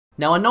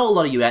Now, I know a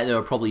lot of you out there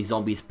are probably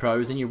Zombies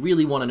pros, and you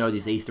really want to know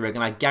this Easter egg,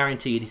 and I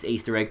guarantee you this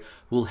Easter egg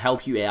will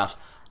help you out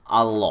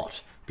a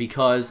lot.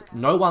 Because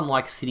no one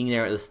likes sitting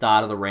there at the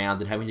start of the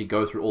rounds and having to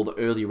go through all the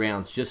early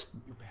rounds just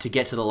to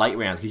get to the late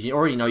rounds, because you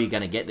already know you're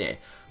going to get there.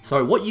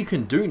 So what you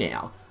can do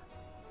now,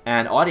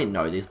 and I didn't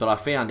know this, but I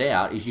found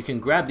out, is you can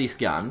grab this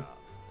gun,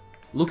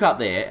 look up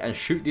there, and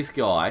shoot this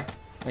guy,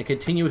 and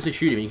continue to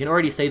shoot him. You can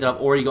already see that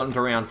I've already gotten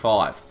to round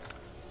 5.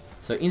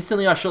 So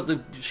instantly I shot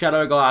the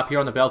shadow guy up here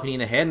on the balcony in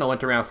the head, and I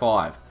went to round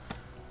 5.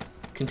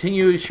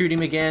 Continue to shoot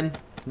him again,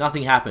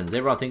 nothing happens.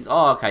 Everyone thinks,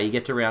 oh, okay, you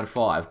get to round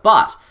 5.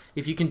 But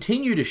if you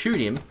continue to shoot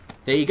him,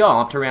 there you go, I'm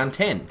up to round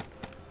 10.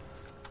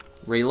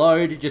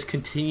 Reload, just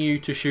continue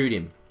to shoot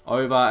him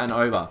over and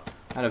over.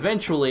 And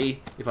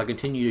eventually, if I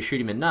continue to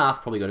shoot him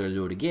enough, probably got to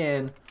do it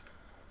again,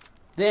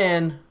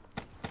 then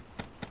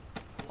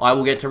I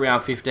will get to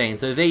round 15.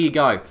 So there you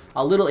go.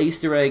 A little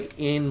Easter egg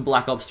in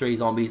Black Ops 3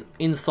 Zombies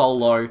in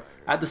solo.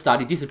 At the start,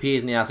 he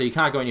disappears now, so you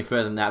can't go any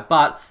further than that.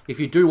 But if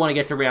you do want to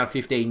get to round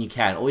 15, you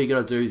can. All you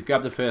got to do is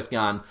grab the first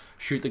gun,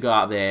 shoot the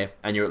guy up there,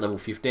 and you're at level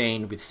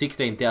 15 with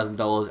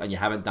 $16,000, and you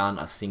haven't done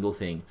a single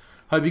thing.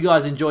 Hope you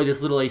guys enjoy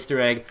this little Easter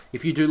egg.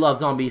 If you do love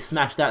zombies,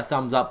 smash that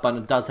thumbs up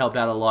button. It does help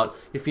out a lot.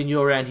 If you're new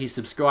around here,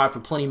 subscribe for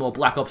plenty more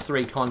Black Ops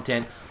 3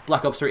 content,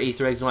 Black Ops 3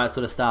 Easter eggs, and all that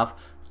sort of stuff.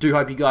 Do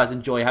hope you guys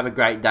enjoy. Have a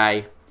great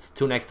day.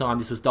 Till next time,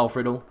 this was Dolph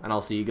Riddle, and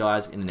I'll see you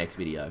guys in the next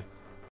video.